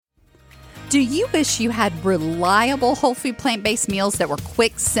Do you wish you had reliable whole food plant-based meals that were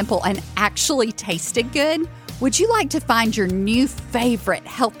quick, simple, and actually tasted good? Would you like to find your new favorite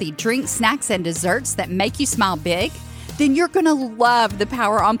healthy drinks, snacks, and desserts that make you smile big? Then you're going to love the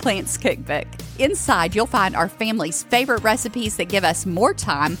Power on Plants cookbook. Inside, you'll find our family's favorite recipes that give us more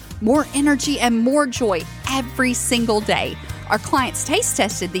time, more energy, and more joy every single day. Our clients taste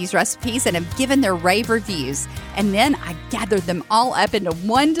tested these recipes and have given their rave reviews. And then I gathered them all up into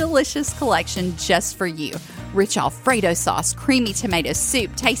one delicious collection just for you. Rich Alfredo sauce, creamy tomato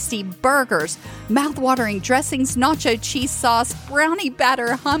soup, tasty burgers, mouth-watering dressings, nacho cheese sauce, brownie batter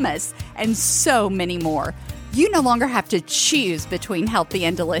hummus, and so many more. You no longer have to choose between healthy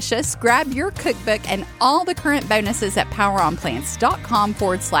and delicious. Grab your cookbook and all the current bonuses at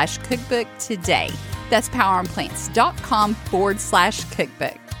poweronplants.com/cookbook today. That's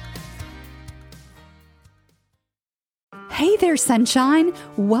poweronplants.com/cookbook. Hey there, sunshine.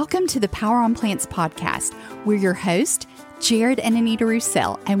 Welcome to the Power on Plants podcast. We're your host, Jared and Anita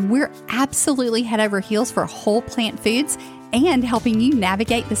Roussel, and we're absolutely head over heels for whole plant foods and helping you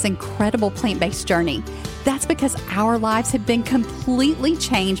navigate this incredible plant-based journey. That's because our lives have been completely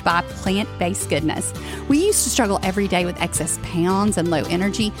changed by plant-based goodness. We used to struggle every day with excess pounds and low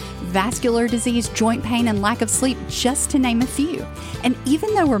energy, vascular disease, joint pain, and lack of sleep, just to name a few. And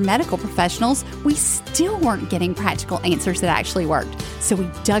even though we're medical professionals, we still weren't getting practical answers that actually worked. So we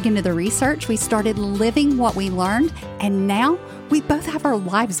dug into the research, we started living what we learned, and now we both have our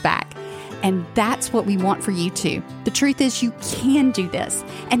lives back. And that's what we want for you too. The truth is you can do this,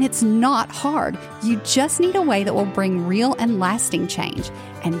 and it's not hard. You just need a way that will bring real and lasting change.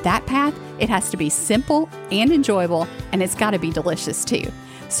 And that path, it has to be simple and enjoyable, and it's got to be delicious too.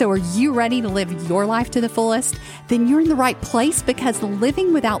 So are you ready to live your life to the fullest? Then you're in the right place, because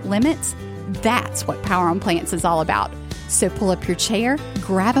living without limits, that's what Power on Plants is all about. So pull up your chair,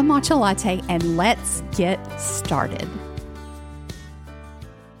 grab a matcha latte, and let's get started.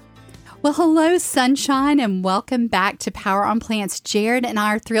 Well, hello, sunshine, and welcome back to Power on Plants. Jared and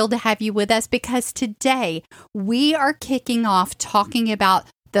I are thrilled to have you with us, because today we are kicking off talking about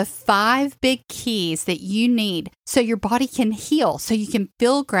the 5 big keys that you need so your body can heal, so you can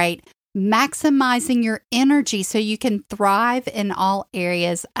feel great, maximizing your energy so you can thrive in all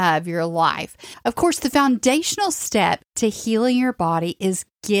areas of your life. Of course, the foundational step to healing your body is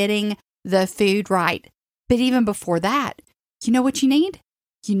getting the food right. But even before that, you know what you need?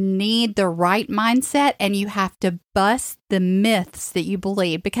 You need the right mindset, and you have to bust the myths that you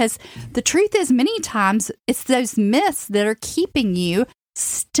believe, because the truth is many times it's those myths that are keeping you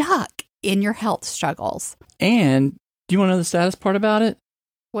stuck in your health struggles. And do you want to know the saddest part about it?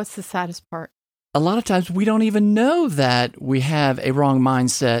 What's the saddest part? A lot of times we don't even know that we have a wrong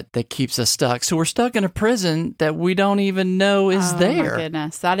mindset that keeps us stuck. So we're stuck in a prison that we don't even know is there. Oh my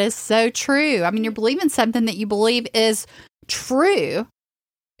goodness, that is so true. I mean, you're believing something that you believe is true,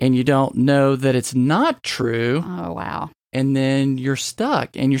 and you don't know that it's not true. Oh, wow. And then you're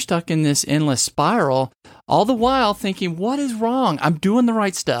stuck, and you're stuck in this endless spiral, all the while thinking, what is wrong? I'm doing the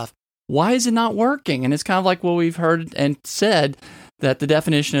right stuff. Why is it not working? And it's kind of like what we've heard and said, that the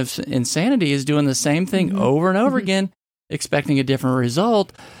definition of insanity is doing the same thing over and over again, expecting a different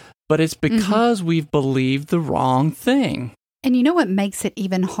result. But it's because we've believed the wrong thing. And you know what makes it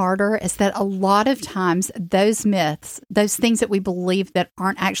even harder is that a lot of times those myths, those things that we believe that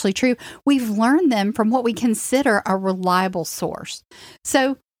aren't actually true, we've learned them from what we consider a reliable source.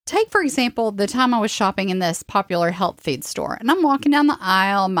 So take, for example, the time I was shopping in this popular health food store, and I'm walking down the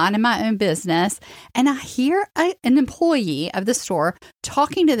aisle, minding my own business, and I hear an employee of the store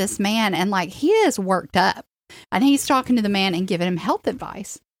talking to this man, and like he is worked up, and he's talking to the man and giving him health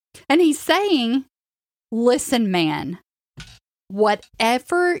advice. And he's saying, listen, man,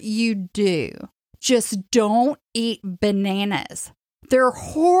 whatever you do, just don't eat bananas. They're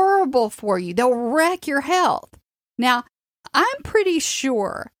horrible for you. They'll wreck your health. Now, I'm pretty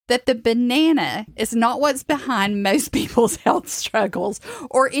sure that the banana is not what's behind most people's health struggles,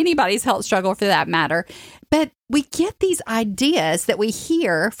 or anybody's health struggle for that matter. But we get these ideas that we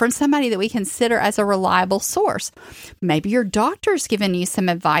hear from somebody that we consider as a reliable source. Maybe your doctor's given you some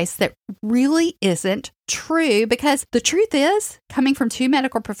advice that really isn't true, because the truth is, coming from 2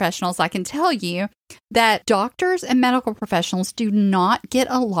 medical professionals, I can tell you that doctors and medical professionals do not get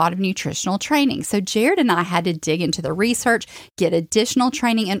a lot of nutritional training. So Jared and I had to dig into the research, get additional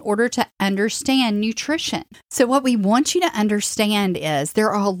training in order to understand nutrition. So what we want you to understand is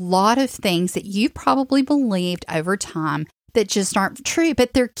there are a lot of things that you've probably believed over time that just aren't true,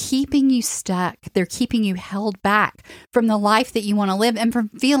 but they're keeping you stuck. They're keeping you held back from the life that you want to live and from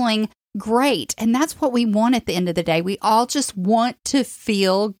feeling great. And that's what we want at the end of the day. We all just want to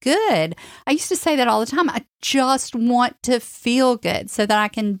feel good. I used to say that all the time. I just want to feel good so that I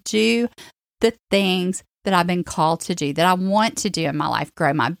can do the things that I've been called to do, that I want to do in my life,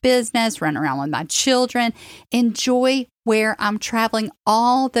 grow my business, run around with my children, enjoy where I'm traveling,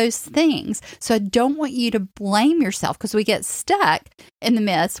 all those things. So I don't want you to blame yourself because we get stuck in the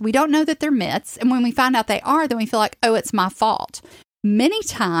myths. We don't know that they're myths. And when we find out they are, then we feel like, oh, it's my fault. Many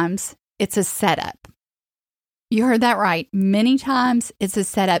times it's a setup. You heard that right. Many times it's a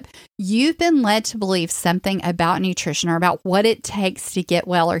setup. You've been led to believe something about nutrition or about what it takes to get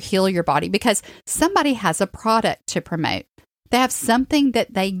well or heal your body because somebody has a product to promote. They have something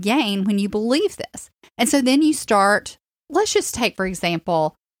that they gain when you believe this. And so then you start, let's just take, for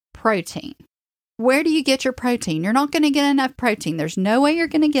example, protein. Where do you get your protein? You're not going to get enough protein. There's no way you're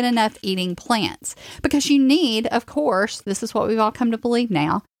going to get enough eating plants because you need, of course, this is what we've all come to believe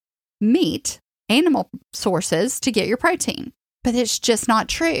now, meat, animal sources to get your protein. But it's just not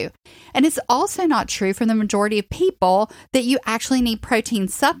true. And it's also not true for the majority of people that you actually need protein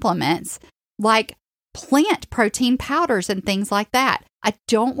supplements like plant protein powders and things like that. I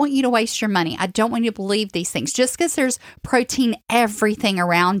don't want you to waste your money. I don't want you to believe these things. Just because there's protein everything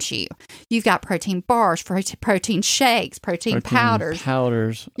around you. You've got protein bars, protein shakes, protein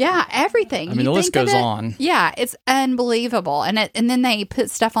powders. Yeah, everything. I mean, the list goes on. Yeah, it's unbelievable. And then they put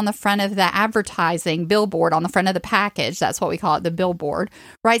stuff on the front of the advertising billboard on the front of the package. That's what we call it, the billboard,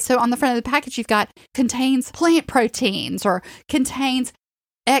 right? So on the front of the package, you've got contains plant proteins or contains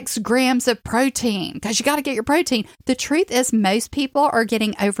X grams of protein because you got to get your protein. The truth is most people are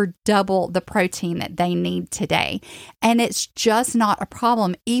getting over double the protein that they need today. And it's just not a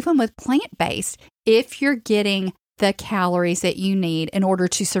problem, even with plant-based, if you're getting the calories that you need in order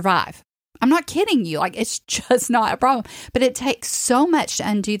to survive. I'm not kidding you. Like, it's just not a problem. But it takes so much to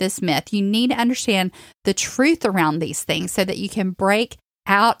undo this myth. You need to understand the truth around these things so that you can break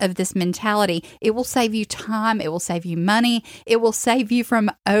out of this mentality. It will save you time. It will save you money. It will save you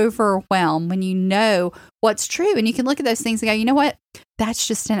from overwhelm when you know what's true. And you can look at those things and go, you know what? That's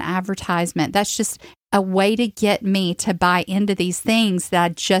just an advertisement. That's just a way to get me to buy into these things that I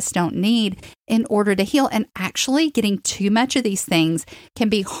just don't need in order to heal. And actually getting too much of these things can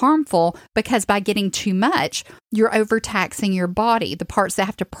be harmful because by getting too much, you're overtaxing your body, the parts that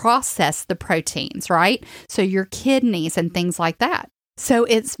have to process the proteins, right? So your kidneys and things like that. So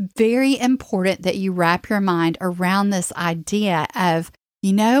it's very important that you wrap your mind around this idea of,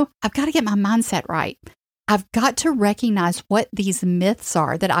 I've got to get my mindset right. I've got to recognize what these myths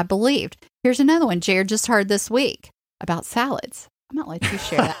are that I believed. Here's another one Jared just heard this week about salads. I'm not let you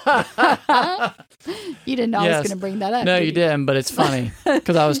share that. You didn't know I was going to bring that up. No, you didn't, but it's funny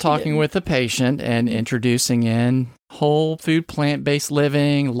because I was talking with a patient and introducing in whole food, plant-based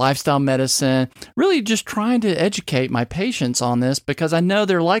living, lifestyle medicine, really just trying to educate my patients on this because I know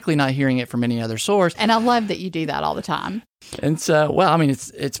they're likely not hearing it from any other source. And I love that you do that all the time. And so, well, I mean,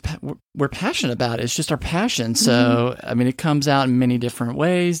 we're passionate about it. It's just our passion. So, I mean, it comes out in many different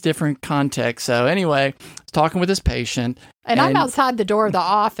ways, different contexts. So anyway, I was talking with this patient. And I'm outside the door of the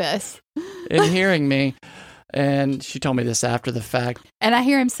office. And hearing me. And she told me this after the fact. And I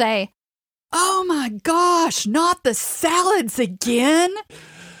hear him say, "Oh my gosh, not the salads again."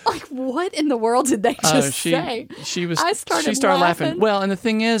 Like, what in the world did they just say? She started laughing. Well, and the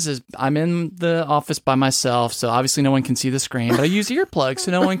thing is I'm in the office by myself, so obviously no one can see the screen, but I use earplugs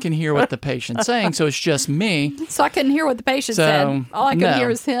so no one can hear what the patient's saying, so it's just me. So I couldn't hear what the patient said. All I could hear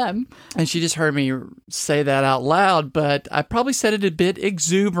was him. And she just heard me say that out loud, but I probably said it a bit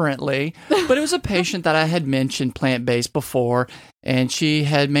exuberantly, but it was a patient that I had mentioned plant-based before, and she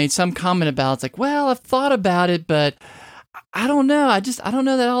had made some comment about, it's like, well, I've thought about it, but I don't know. I don't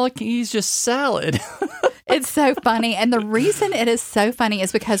know that all I can eat is just salad. It's so funny. And the reason it is so funny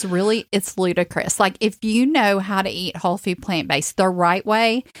is because really it's ludicrous. Like, if you know how to eat whole food plant-based the right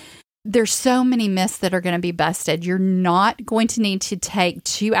way, there's so many myths that are going to be busted. You're not going to need to take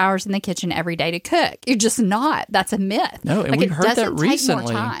 2 hours in the kitchen every day to cook. You're just not. That's a myth. No, and we heard that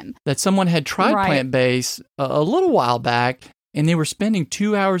recently, that someone had tried plant-based a little while back, and they were spending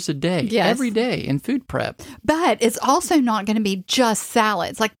 2 hours a day, every day in food prep. But it's also not going to be just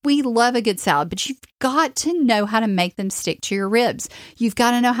salads. Like, we love a good salad, but you've got to know how to make them stick to your ribs. You've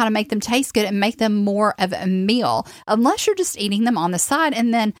got to know how to make them taste good and make them more of a meal, unless you're just eating them on the side.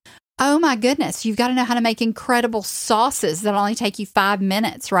 And then, Oh my goodness, you've got to know how to make incredible sauces that only take you 5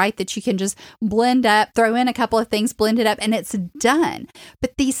 minutes, right? That you can just blend up, throw in a couple of things, blend it up, and it's done.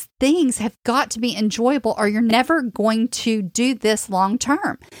 But these things have got to be enjoyable or you're never going to do this long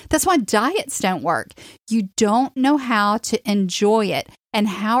term. That's why diets don't work. You don't know how to enjoy it. And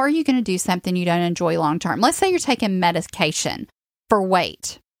how are you going to do something you don't enjoy long term? Let's say you're taking medication for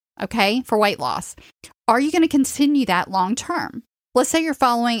weight, okay, for weight loss. Are you going to continue that long term? Let's say you're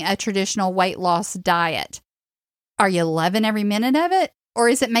following a traditional weight loss diet. Are you loving every minute of it? Or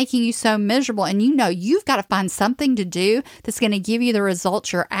is it making you so miserable? And you know you've got to find something to do that's going to give you the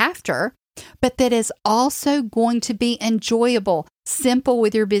results you're after, but that is also going to be enjoyable, simple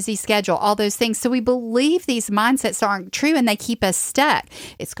with your busy schedule, all those things. So we believe these mindsets aren't true and they keep us stuck.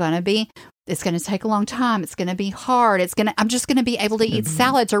 It's going to take a long time. It's going to be hard. I'm just going to be able to eat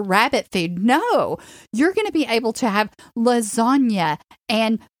salads or rabbit food. No, you're going to be able to have lasagna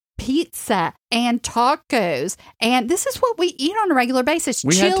and pizza and tacos. And this is what we eat on a regular basis.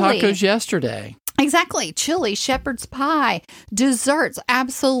 We had tacos yesterday. Exactly. Chili, shepherd's pie, desserts.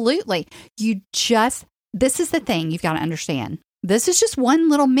 Absolutely. This is the thing you've got to understand. This is just one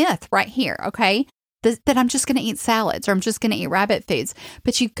little myth right here. Okay. That I'm just going to eat salads or I'm just going to eat rabbit foods.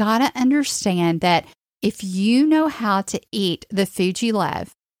 But you've got to understand that if you know how to eat the food you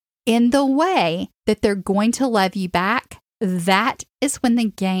love in the way that they're going to love you back, that is when the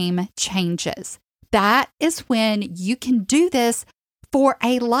game changes. That is when you can do this for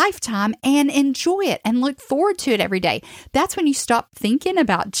a lifetime and enjoy it and look forward to it every day. That's when you stop thinking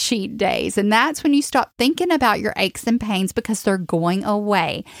about cheat days. And that's when you stop thinking about your aches and pains because they're going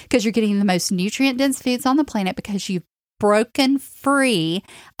away, because you're getting the most nutrient-dense foods on the planet because you've broken free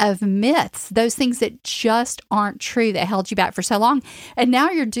of myths, those things that just aren't true that held you back for so long. And now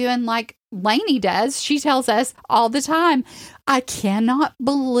you're doing like Lainey does. She tells us all the time, I cannot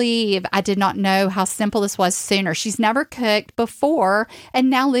believe I did not know how simple this was sooner. She's never cooked before. And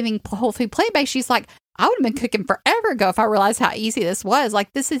now living whole food plant-based, she's like, I would have been cooking forever ago if I realized how easy this was.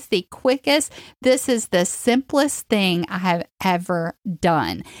 Like, this is the quickest, this is the simplest thing I have ever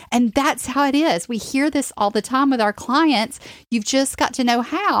done. And that's how it is. We hear this all the time with our clients. You've just got to know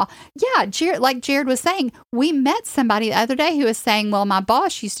how. Yeah, like Jared was saying, we met somebody the other day who was saying, well, my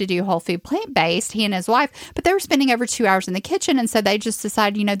boss used to do whole food plant-based, he and his wife, but they were spending over 2 hours in the kitchen. And so they just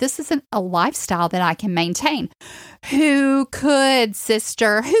decided, this isn't a lifestyle that I can maintain. Who could,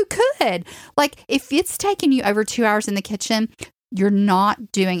 sister? Who could? Like, if it's taking you over 2 hours in the kitchen, you're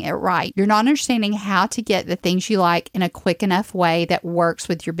not doing it right. You're not understanding how to get the things you like in a quick enough way that works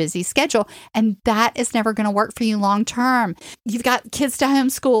with your busy schedule. And that is never going to work for you long term. You've got kids to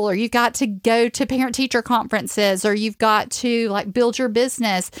homeschool, or you've got to go to parent-teacher conferences, or you've got to like build your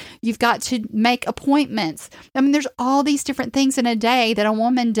business. You've got to make appointments. I mean, there's all these different things in a day that a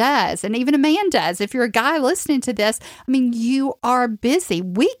woman does, and even a man does. If you're a guy listening to this, I mean, you are busy.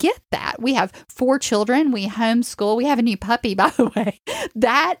 We get that. We have 4 children. We homeschool. We have a new puppy, by the way.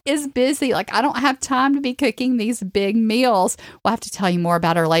 That is busy. Like, I don't have time to be cooking these big meals. We'll have to tell you more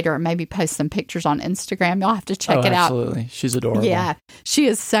about her later, or maybe post some pictures on Instagram. You'll have to check it out. Absolutely. She's adorable. Yeah, she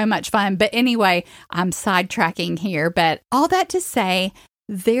is so much fun. But anyway, I'm sidetracking here. But all that to say,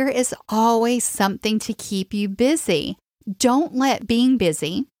 there is always something to keep you busy. Don't let being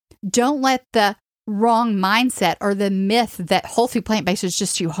busy, don't let the wrong mindset or the myth that whole food plant-based is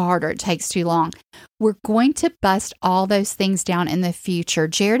just too hard or it takes too long. We're going to bust all those things down in the future.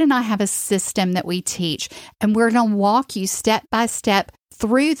 Jared and I have a system that we teach, and we're going to walk you step by step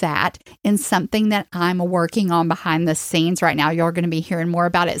through that in something that I'm working on behind the scenes right now. You're going to be hearing more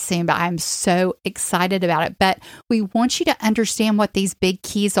about it soon, but I'm so excited about it. But we want you to understand what these big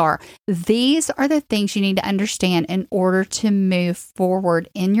keys are. These are the things you need to understand in order to move forward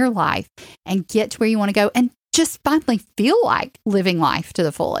in your life and get to where you want to go and just finally feel like living life to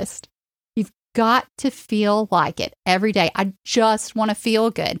the fullest. You've got to feel like it every day. I just want to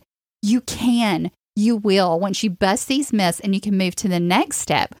feel good. You can. You will once you bust these myths, and you can move to the next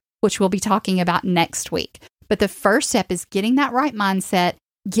step, which we'll be talking about next week. But the first step is getting that right mindset,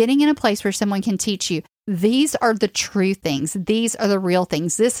 getting in a place where someone can teach you. These are the true things. These are the real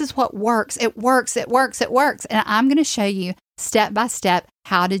things. This is what works. It works. It works. It works. And I'm going to show you step by step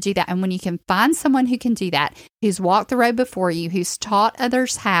how to do that. And when you can find someone who can do that, who's walked the road before you, who's taught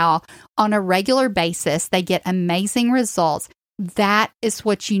others how on a regular basis, they get amazing results. That is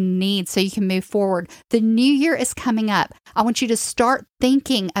what you need so you can move forward. The new year is coming up. I want you to start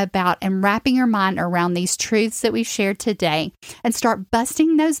thinking about and wrapping your mind around these truths that we've shared today and start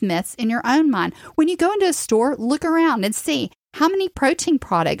busting those myths in your own mind. When you go into a store, look around and see how many protein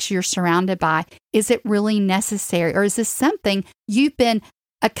products you're surrounded by. Is it really necessary? Or is this something you've been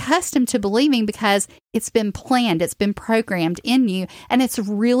accustomed to believing because it's been planned, it's been programmed in you, and it's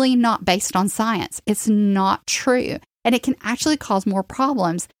really not based on science. It's not true. And it can actually cause more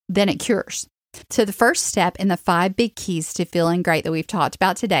problems than it cures. So the first step in the 5 big keys to feeling great that we've talked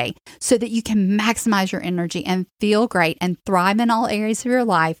about today, so that you can maximize your energy and feel great and thrive in all areas of your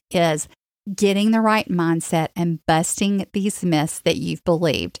life, is getting the right mindset and busting these myths that you've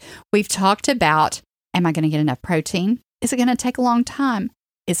believed. We've talked about, am I going to get enough protein? Is it going to take a long time?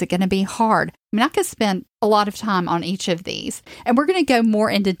 Is it going to be hard? I mean, I could spend a lot of time on each of these, and we're going to go more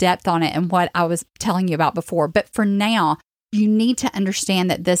into depth on it and what I was telling you about before. But for now, you need to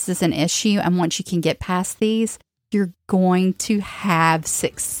understand that this is an issue, and once you can get past these, you're going to have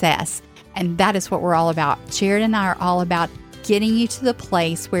success. And that is what we're all about. Jared and I are all about getting you to the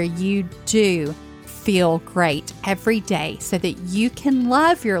place where you do feel great every day so that you can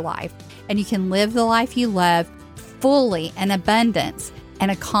love your life and you can live the life you love fully in abundance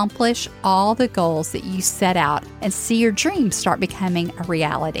and accomplish all the goals that you set out and see your dreams start becoming a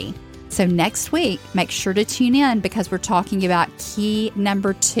reality. So next week, make sure to tune in because we're talking about key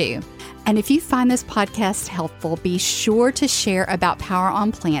number 2. And if you find this podcast helpful, be sure to share about Power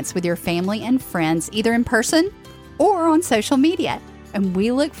on Plants with your family and friends, either in person or on social media. And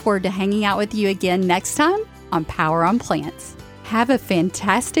we look forward to hanging out with you again next time on Power on Plants. Have a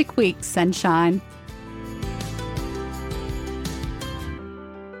fantastic week, sunshine.